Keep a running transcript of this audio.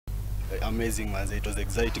amazing, man. It was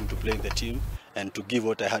exciting to play in the team and to give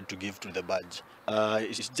what I had to give to the badge.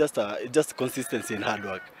 It's just consistency and hard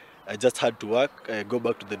work. I just had to work, go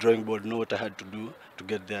back to the drawing board, know what I had to do to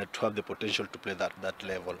get there, to have the potential to play that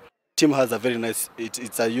level. Team has a very nice,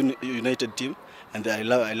 it's a united team, and I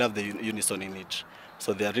love the unison in it.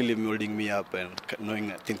 So they are really molding me up and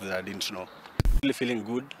knowing things that I didn't know. Really feeling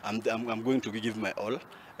good. I'm going to give my all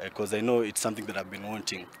because I know it's something that I've been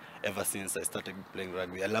wanting ever since I started playing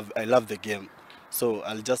rugby. I love the game, so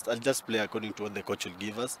I'll just play according to what the coach will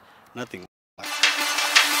give us. Nothing.